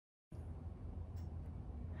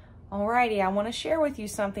Alrighty, I want to share with you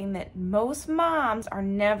something that most moms are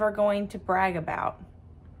never going to brag about.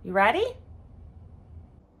 You ready?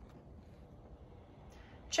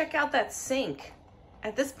 Check out that sink.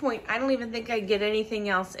 At this point, I don't even think I get anything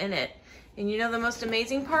else in it. And you know the most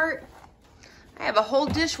amazing part? I have a whole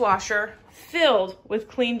dishwasher filled with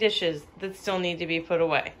clean dishes that still need to be put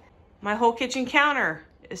away. My whole kitchen counter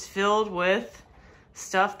is filled with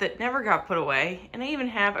stuff that never got put away. And I even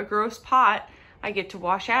have a gross pot I get to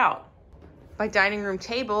wash out. My dining room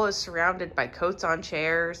table is surrounded by coats on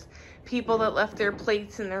chairs, people that left their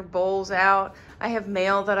plates and their bowls out. I have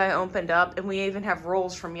mail that I opened up, and we even have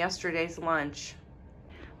rolls from yesterday's lunch.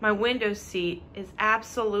 My window seat is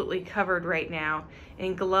absolutely covered right now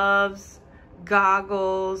in gloves,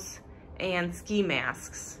 goggles, and ski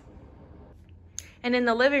masks. And in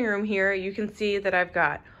the living room here, you can see that I've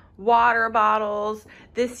got water bottles.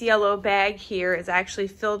 This yellow bag here is actually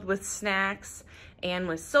filled with snacks and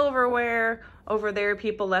with silverware. Over there,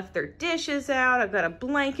 people left their dishes out. I've got a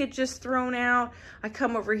blanket just thrown out. I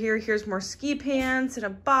come over here, here's more ski pants in a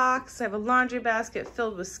box. I have a laundry basket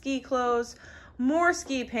filled with ski clothes, more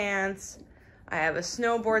ski pants. I have a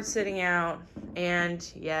snowboard sitting out, and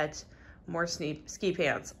yet more ski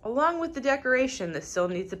pants, along with the decoration that still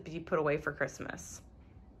needs to be put away for Christmas.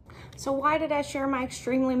 So why did I share my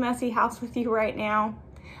extremely messy house with you right now?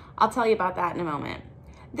 I'll tell you about that in a moment.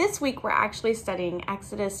 This week, we're actually studying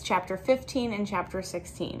Exodus chapter 15 and chapter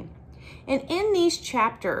 16. And in these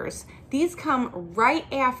chapters, these come right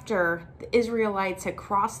after the Israelites had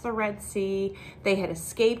crossed the Red Sea, they had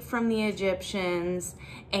escaped from the Egyptians,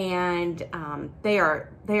 and they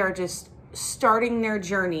are just starting their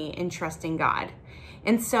journey in trusting God.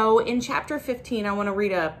 And so in chapter 15, I want to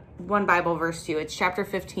read one Bible verse to you. It's chapter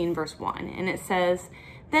 15, verse 1. And it says,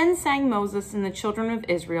 "Then sang Moses and the children of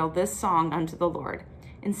Israel this song unto the Lord,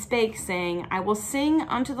 and spake, saying, I will sing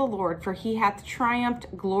unto the Lord, for he hath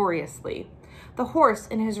triumphed gloriously. The horse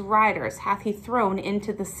and his riders hath he thrown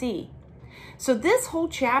into the sea." So this whole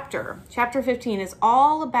chapter 15, is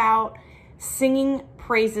all about singing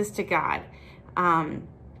praises to God.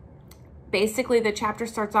 Basically, the chapter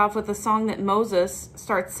starts off with a song that Moses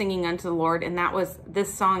starts singing unto the Lord, and that was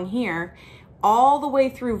this song here. All the way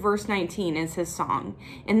through verse 19 is his song.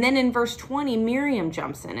 And then in verse 20, Miriam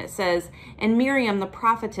jumps in. It says, "And Miriam, the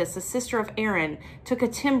prophetess, the sister of Aaron, took a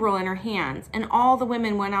timbrel in her hands, and all the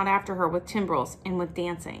women went out after her with timbrels and with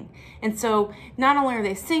dancing." And so not only are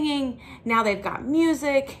they singing, now they've got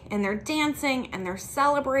music, and they're dancing, and they're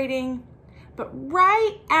celebrating. But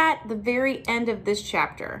right at the very end of this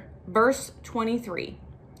chapter, verse 23,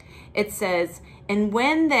 it says, "And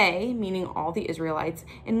when they," meaning all the Israelites,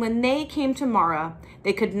 "and when they came to Marah,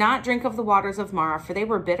 they could not drink of the waters of Marah, for they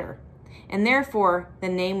were bitter. And therefore the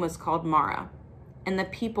name was called Marah. And the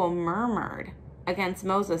people murmured against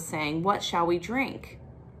Moses, saying, What shall we drink?"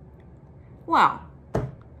 Well,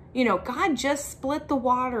 you know, God just split the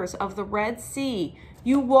waters of the Red Sea.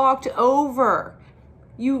 You walked over.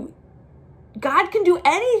 God can do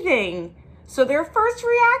anything. So their first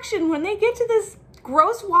reaction when they get to this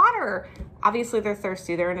gross water, obviously they're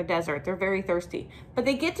thirsty, they're in a desert, they're very thirsty, but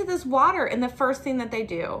they get to this water, and the first thing that they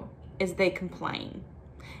do is they complain.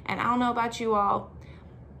 And I don't know about you all,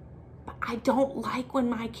 but I don't like when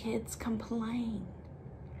my kids complain.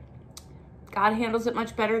 God handles it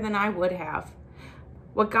much better than I would have.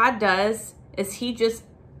 What God does is he just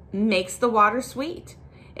makes the water sweet.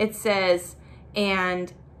 It says,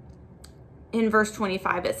 and in verse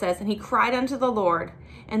 25, it says, "And he cried unto the Lord,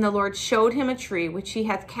 and the Lord showed him a tree which he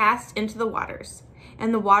hath cast into the waters,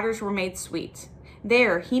 and the waters were made sweet.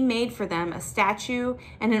 There he made for them a statute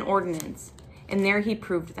and an ordinance, and there he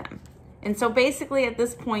proved them." And so basically at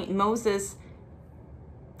this point, Moses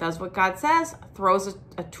does what God says, throws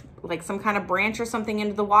like some kind of branch or something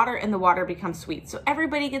into the water, and the water becomes sweet. So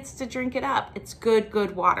everybody gets to drink it up. It's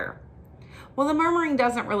good water. Well, the murmuring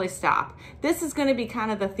doesn't really stop. This is going to be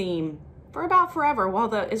kind of the theme for about forever while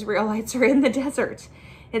the Israelites are in the desert.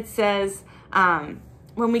 It says,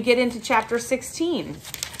 when we get into chapter 16,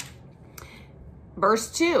 verse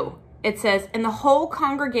 2, it says, "And the whole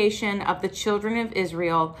congregation of the children of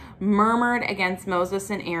Israel murmured against Moses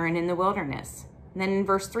and Aaron in the wilderness." And then in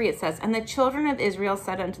verse 3, it says, "And the children of Israel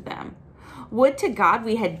said unto them, Would to God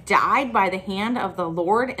we had died by the hand of the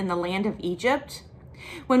Lord in the land of Egypt,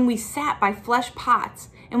 when we sat by flesh pots,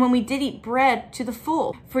 and when we did eat bread to the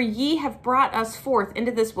full. For ye have brought us forth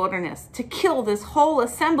into this wilderness to kill this whole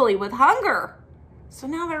assembly with hunger." So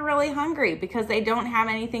now they're really hungry because they don't have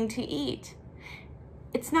anything to eat.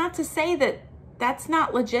 It's not to say that that's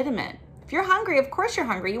not legitimate. If you're hungry, of course you're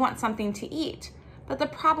hungry. You want something to eat. But the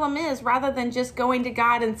problem is, rather than just going to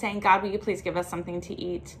God and saying, "God, will you please give us something to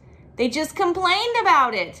eat?" They just complained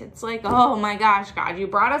about it. It's like, oh my gosh, God, you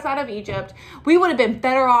brought us out of Egypt. We would have been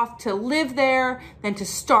better off to live there than to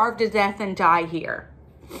starve to death and die here.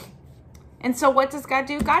 And so what does God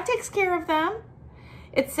do? God takes care of them.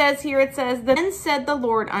 It says here, Then said the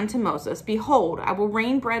Lord unto Moses, Behold, I will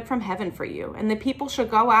rain bread from heaven for you, and the people shall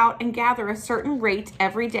go out and gather a certain rate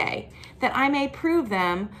every day, that I may prove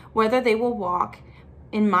them whether they will walk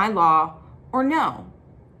in my law or no.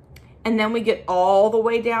 And then we get all the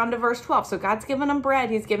way down to verse 12. So God's giving them bread.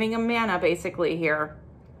 He's giving them manna basically here.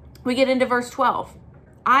 We get into verse 12.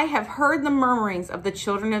 I have heard the murmurings of the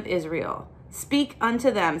children of Israel. Speak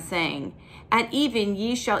unto them, saying, At even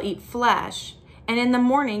ye shall eat flesh, and in the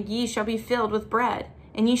morning ye shall be filled with bread,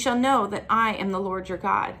 and ye shall know that I am the Lord your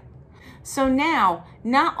God. So now,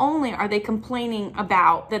 not only are they complaining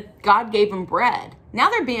about that God gave them bread, now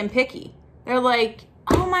they're being picky. They're like,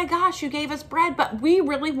 oh my gosh, you gave us bread, but we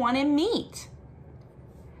really wanted meat.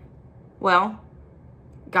 Well,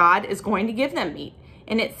 God is going to give them meat.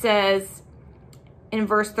 And it says in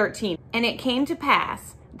verse 13, And it came to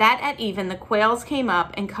pass that at even the quails came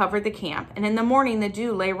up and covered the camp, and in the morning the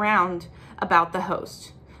dew lay round about the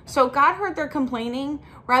host. So God heard their complaining,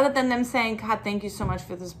 rather than them saying, God, thank you so much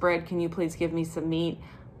for this bread. Can you please give me some meat?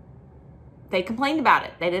 They complained about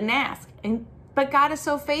it. They didn't ask. But God is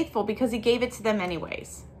so faithful because he gave it to them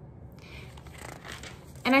anyways.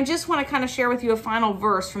 And I just want to kind of share with you a final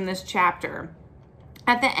verse from this chapter.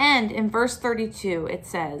 At the end, in verse 32, it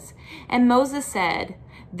says, And Moses said,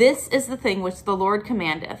 This is the thing which the Lord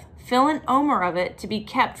commandeth. Fill an omer of it to be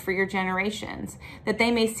kept for your generations, that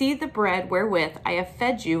they may see the bread wherewith I have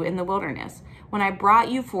fed you in the wilderness, when I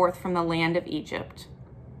brought you forth from the land of Egypt.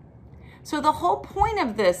 So the whole point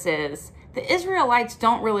of this is, the Israelites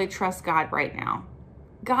don't really trust God right now.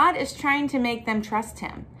 God is trying to make them trust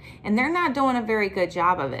him. And they're not doing a very good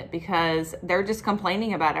job of it because they're just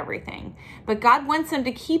complaining about everything. But God wants them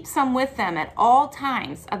to keep some with them at all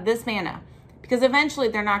times of this manna. Because eventually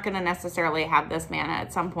they're not going to necessarily have this manna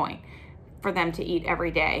at some point for them to eat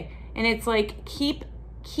every day. And it's like, keep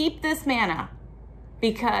this manna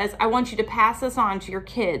because I want you to pass this on to your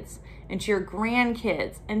kids and to your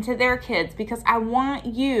grandkids and to their kids, because I want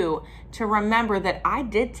you to remember that I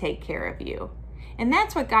did take care of you. And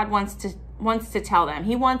that's what God wants to tell them.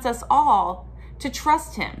 He wants us all to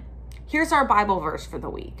trust him. Here's our Bible verse for the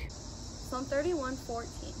week. Psalm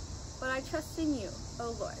 31:14. But I trust in you,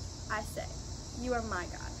 O Lord, I say, you are my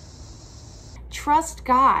God. Trust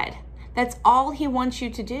God. That's all he wants you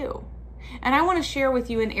to do. And I want to share with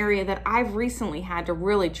you an area that I've recently had to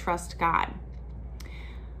really trust God.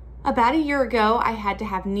 About a year ago, I had to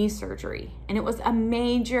have knee surgery, and it was a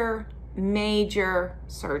major, major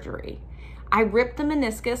surgery. I ripped the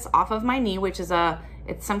meniscus off of my knee, which is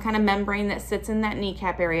it's some kind of membrane that sits in that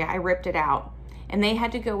kneecap area. I ripped it out, and they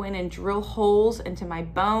had to go in and drill holes into my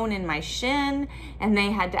bone in my shin, and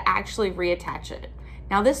they had to actually reattach it.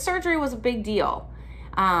 Now, this surgery was a big deal.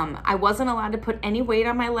 I wasn't allowed to put any weight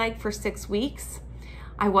on my leg for 6 weeks.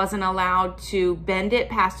 I wasn't allowed to bend it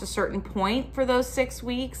past a certain point for those 6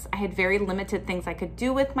 weeks. I had very limited things I could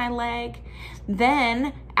do with my leg.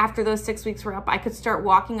 Then, after those 6 weeks were up, I could start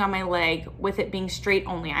walking on my leg with it being straight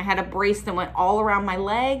only. I had a brace that went all around my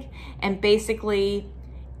leg, and basically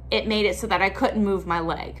it made it so that I couldn't move my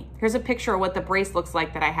leg. Here's a picture of what the brace looks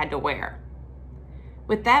like that I had to wear.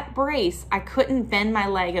 With that brace, I couldn't bend my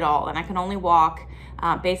leg at all, and I could only walk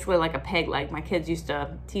basically like a peg leg. My kids used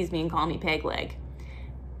to tease me and call me peg leg.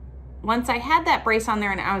 Once I had that brace on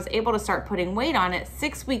there and I was able to start putting weight on it,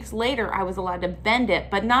 6 weeks later, I was allowed to bend it,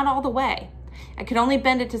 but not all the way. I could only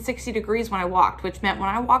bend it to 60 degrees when I walked, which meant when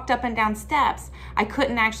I walked up and down steps, I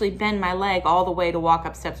couldn't actually bend my leg all the way to walk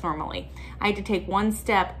up steps normally. I had to take one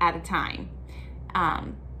step at a time.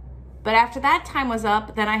 But after that time was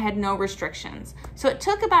up, then I had no restrictions. So it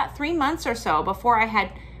took about 3 months or so before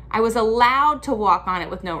I was allowed to walk on it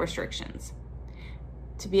with no restrictions.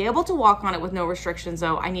 To be able to walk on it with no restrictions,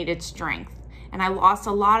 though, I needed strength. And I lost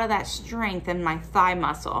a lot of that strength in my thigh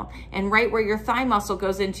muscle. And right where your thigh muscle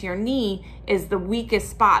goes into your knee is the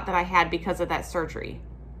weakest spot that I had because of that surgery.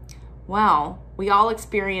 Well, we all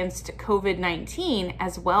experienced COVID-19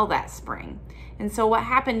 as well that spring. And so what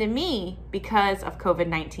happened to me because of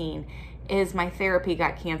COVID-19 is my therapy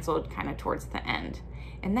got canceled kind of towards the end.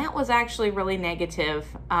 And that was actually really negative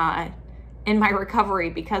in my recovery,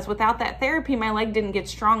 because without that therapy, my leg didn't get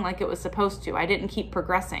strong like it was supposed to. I didn't keep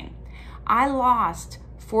progressing. I lost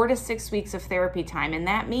 4 to 6 weeks of therapy time, and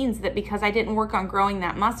that means that because I didn't work on growing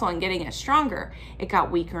that muscle and getting it stronger, it got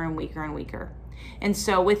weaker and weaker and weaker. And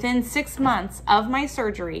so within 6 months of my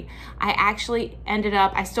surgery, I actually ended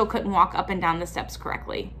up, I still couldn't walk up and down the steps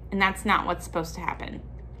correctly, and that's not what's supposed to happen.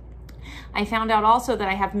 I found out also that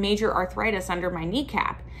I have major arthritis under my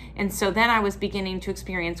kneecap. And so then I was beginning to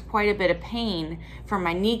experience quite a bit of pain from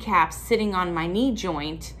my kneecap sitting on my knee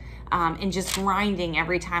joint and just grinding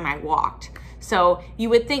every time I walked. So you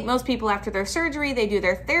would think most people after their surgery, they do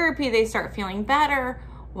their therapy, they start feeling better.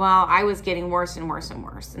 Well, I was getting worse and worse and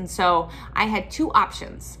worse. And so I had two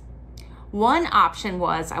options. One option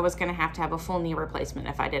was I was going to have a full knee replacement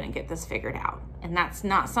if I didn't get this figured out. And that's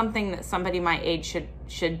not something that somebody my age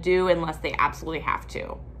should do unless they absolutely have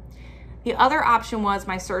to. The other option was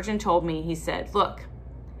my surgeon told me, he said, look,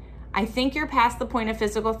 I think you're past the point of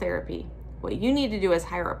physical therapy. What you need to do is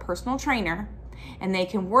hire a personal trainer, and they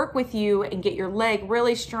can work with you and get your leg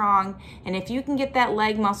really strong. And if you can get that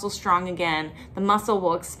leg muscle strong again, the muscle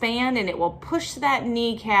will expand and it will push that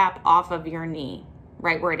kneecap off of your knee,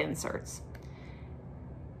 right where it inserts.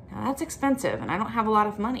 Now that's expensive and I don't have a lot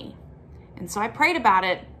of money. And so I prayed about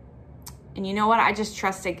it. And you know what? I just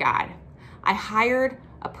trusted God. I hired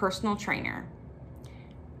a personal trainer.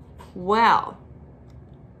 Well,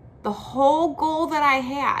 the whole goal that I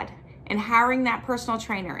had in hiring that personal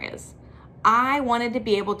trainer is I wanted to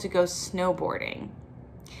be able to go snowboarding.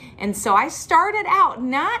 And so I started out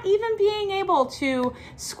not even being able to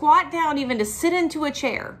squat down, even to sit into a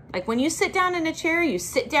chair. Like when you sit down in a chair, you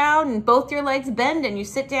sit down and both your legs bend and you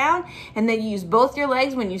sit down, and then you use both your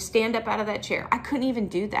legs when you stand up out of that chair. I couldn't even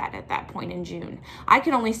do that at that point in June. I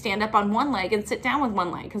could only stand up on one leg and sit down with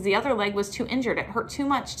one leg because the other leg was too injured. It hurt too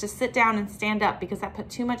much to sit down and stand up because that put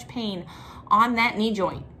too much pain on that knee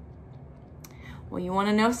joint. Well, you want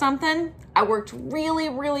to know something? I worked really,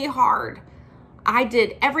 really hard. I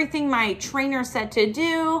did everything my trainer said to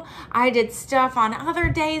do. I did stuff on other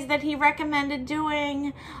days that he recommended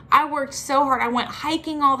doing. I worked so hard. I went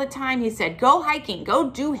hiking all the time. He said, go hiking, go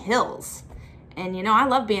do hills. And you know, I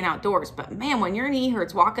love being outdoors, but man, when your knee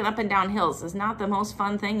hurts, walking up and down hills is not the most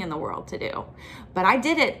fun thing in the world to do. But I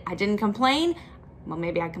did it. I didn't complain. Well,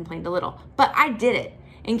 maybe I complained a little, but I did it.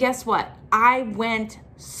 And guess what? I went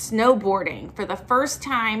snowboarding for the first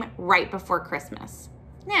time right before Christmas.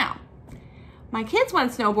 Now, my kids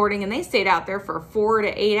went snowboarding and they stayed out there for 4 to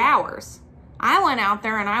 8 hours. I went out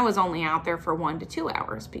there and I was only out there for 1 to 2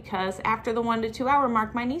 hours because after the 1 to 2 hour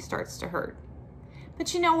mark, my knee starts to hurt.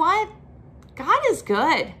 But you know what? God is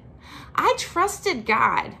good. I trusted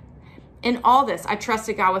God in all this. I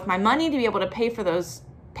trusted God with my money to be able to pay for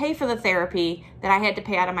the therapy that I had to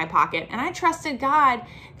pay out of my pocket. And I trusted God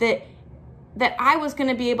that I was going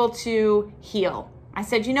to be able to heal. I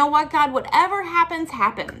said, you know what, God, whatever happens,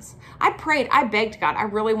 happens. I prayed, I begged God. I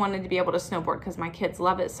really wanted to be able to snowboard because my kids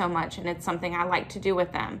love it so much and it's something I like to do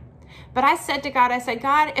with them. But I said to God,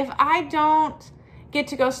 God, if I don't get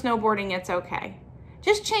to go snowboarding, it's okay.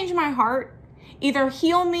 Just change my heart. Either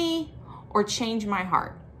heal me or change my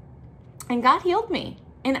heart. And God healed me.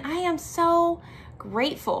 And I am so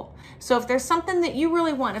grateful. So if there's something that you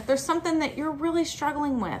really want, if there's something that you're really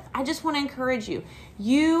struggling with, I just want to encourage you.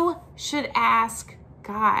 You should ask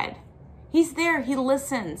God. He's there. He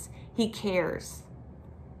listens. He cares.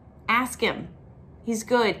 Ask him. He's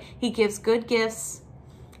good. He gives good gifts.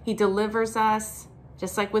 He delivers us.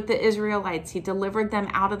 Just like with the Israelites, he delivered them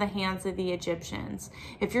out of the hands of the Egyptians.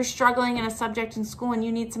 If you're struggling in a subject in school and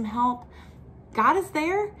you need some help, God is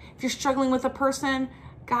there. If you're struggling with a person,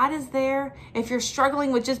 God is there. If you're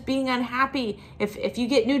struggling with just being unhappy, if you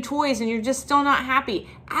get new toys and you're just still not happy,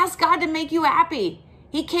 ask God to make you happy.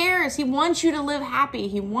 He cares. He wants you to live happy.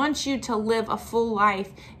 He wants you to live a full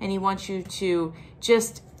life, and he wants you to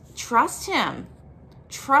just trust him.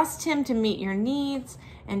 Trust him to meet your needs,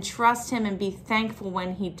 and trust him and be thankful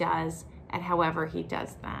when he does, at however he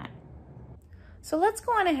does that. So let's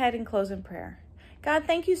go on ahead and close in prayer. God,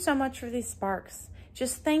 thank you so much for these sparks.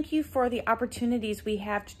 Just thank you for the opportunities we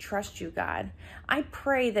have to trust you, God. I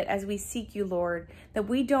pray that as we seek you, Lord, that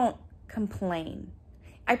we don't complain.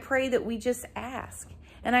 I pray that we just ask.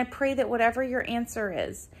 And I pray that whatever your answer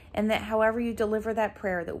is, and that however you deliver that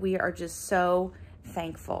prayer, that we are just so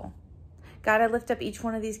thankful. God, I lift up each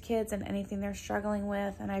one of these kids and anything they're struggling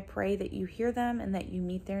with, and I pray that you hear them and that you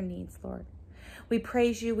meet their needs, Lord. We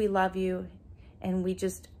praise you, we love you, and we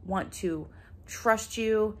just want to trust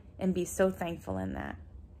you and be so thankful in that.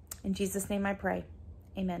 In Jesus' name I pray.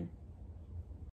 Amen.